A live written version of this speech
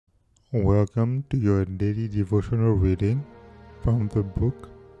Welcome to your daily devotional reading from the book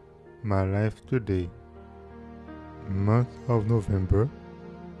My Life Today, month of November,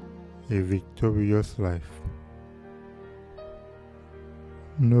 a victorious life.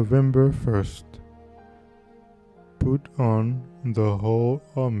 November 1st. Put on the whole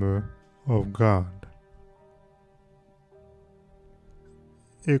armor of God.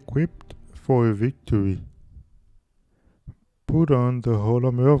 Equipped for a victory. Put on the whole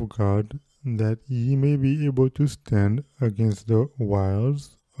armour of God, that ye may be able to stand against the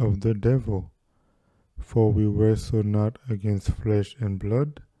wiles of the devil. For we wrestle not against flesh and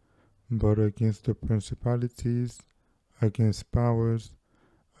blood, but against the principalities, against powers,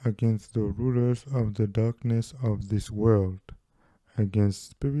 against the rulers of the darkness of this world, against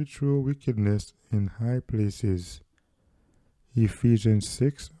spiritual wickedness in high places. Ephesians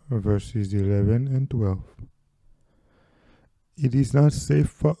 6 verses 11 and 12. It is not safe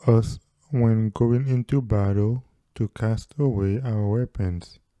for us when going into battle to cast away our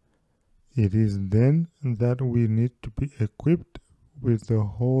weapons. It is then that we need to be equipped with the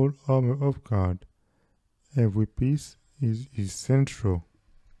whole armor of God. Every piece is essential.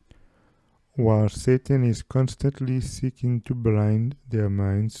 While Satan is constantly seeking to blind their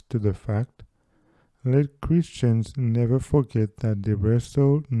minds to the fact, let Christians never forget that they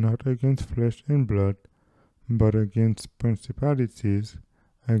wrestle not against flesh and blood, but against principalities,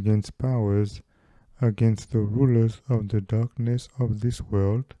 against powers, against the rulers of the darkness of this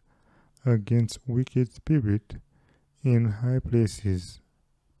world, against wicked spirits in high places.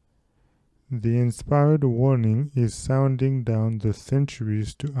 The inspired warning is sounding down the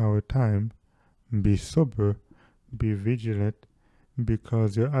centuries to our time. Be sober, be vigilant,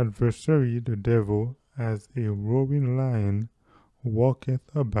 because your adversary the devil, as a roaring lion, walketh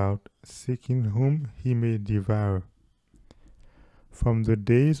about, seeking whom he may devour. From the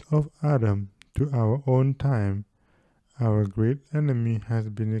days of Adam to our own time, our great enemy has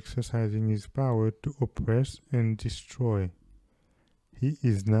been exercising his power to oppress and destroy. He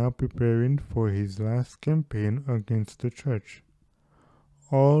is now preparing for his last campaign against the church.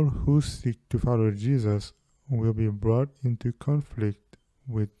 All who seek to follow Jesus will be brought into conflict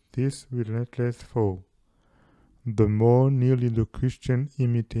with this relentless foe. The more nearly the Christian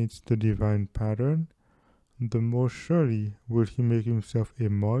imitates the divine pattern, the more surely will he make himself a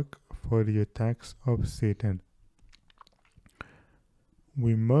mark for the attacks of Satan.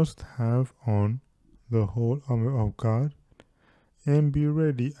 We must have on the whole armor of God and be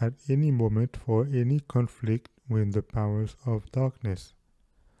ready at any moment for any conflict with the powers of darkness.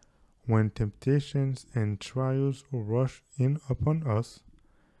 When temptations and trials rush in upon us,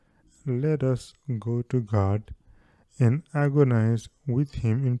 let us go to God and agonize with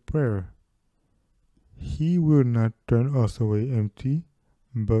him in prayer. He will not turn us away empty,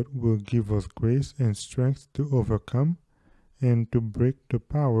 but will give us grace and strength to overcome and to break the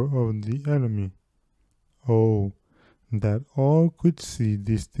power of the enemy. Oh, that all could see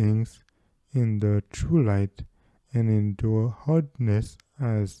these things in the true light and endure hardness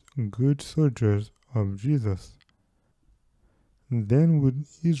as good soldiers of Jesus. Then would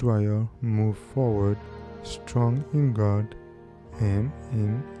Israel move forward strong in God and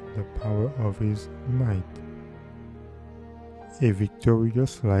in the power of his might. A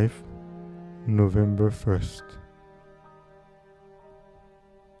victorious life, November 1st.